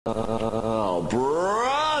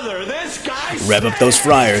Rev up those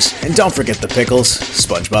fryers, and don't forget the pickles.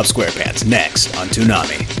 SpongeBob SquarePants next on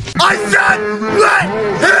Toonami. I said let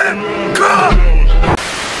him go!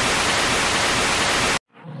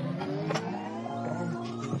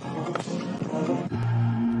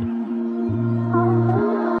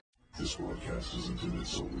 This broadcast is intended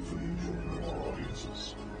solely for the enjoyment of all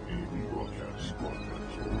audiences. Any rebroadcast,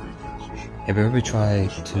 broadcast, or retransmission. Have you ever tried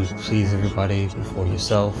to please everybody before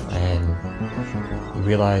yourself and you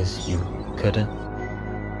realize you couldn't?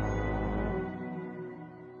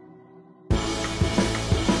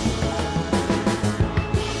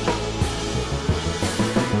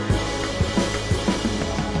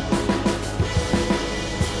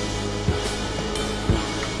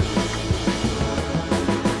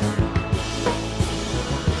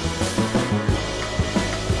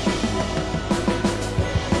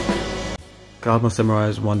 Cosmo Samurai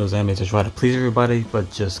is one of those animes that try to please everybody, but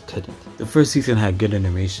just couldn't. The first season had good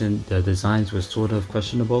animation, the designs were sort of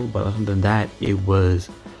questionable, but other than that, it was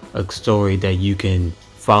a story that you can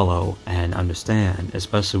follow and understand,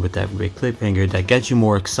 especially with that great cliffhanger that gets you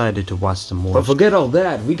more excited to watch some more. But forget all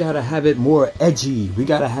that, we gotta have it more edgy, we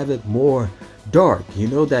gotta have it more dark. You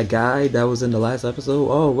know that guy that was in the last episode?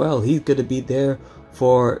 Oh well, he's gonna be there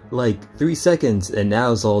for like 3 seconds and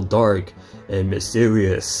now it's all dark and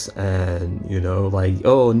mysterious, and you know, like,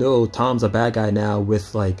 oh no, Tom's a bad guy now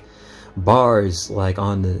with like bars like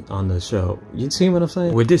on the show. You see what I'm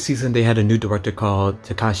saying? With this season they had a new director called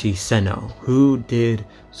Tasakshi Sano, who did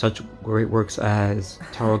such great works as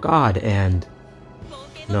Tower God, and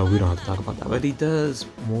no, we don't have to talk about that, but he does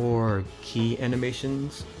more key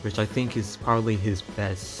animations, which I think is probably his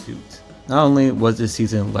best suit. Not only was this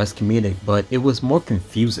season less comedic, but it was more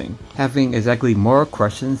confusing, having exactly more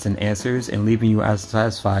questions and answers and leaving you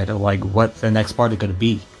unsatisfied of like what the next part is gonna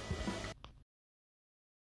be.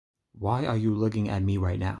 Why are you looking at me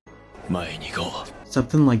right now?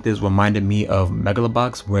 Something like this reminded me of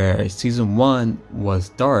Megalobox, where season 1 was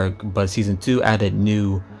dark, but season 2 added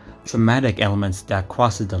new dramatic elements that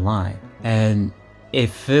crossed the line. And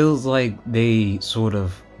it feels like they sort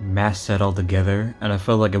of mashed that all together, and I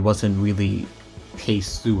felt like it wasn't really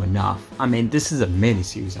paced through enough. I mean, this is a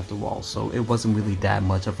mini-series after all, so it wasn't really that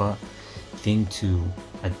much of a thing to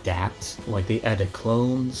adapt. Like, they added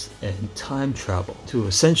clones and time travel to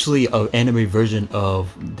essentially an anime version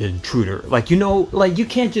of The Intruder. Like, you know, like, you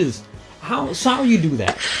can't just... How you do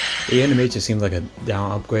that? The animation seems like a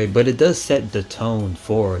down upgrade, but it does set the tone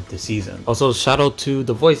for the season. Also, shout out to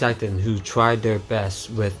the voice acting who tried their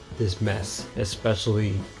best with this mess,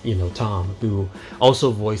 especially, you know, Tom, who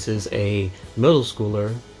also voices a middle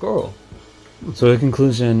schooler girl. So in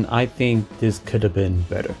conclusion, I think this could have been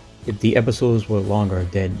better. If the episodes were longer,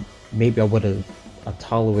 then maybe I would have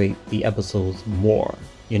tolerated the episodes more,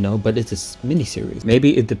 you know, but it's a mini-series.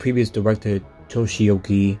 Maybe if the previous director,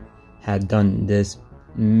 Toshioki, had done this,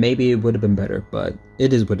 maybe it would have been better, but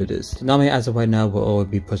it is what it is. Toonami as of right now will always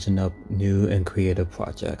be pushing up new and creative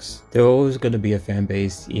projects. There's always going to be a fan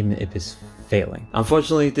base, even if it's failing.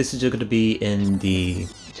 Unfortunately, this is just going to be in the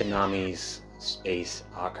Toonami's space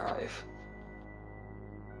archive.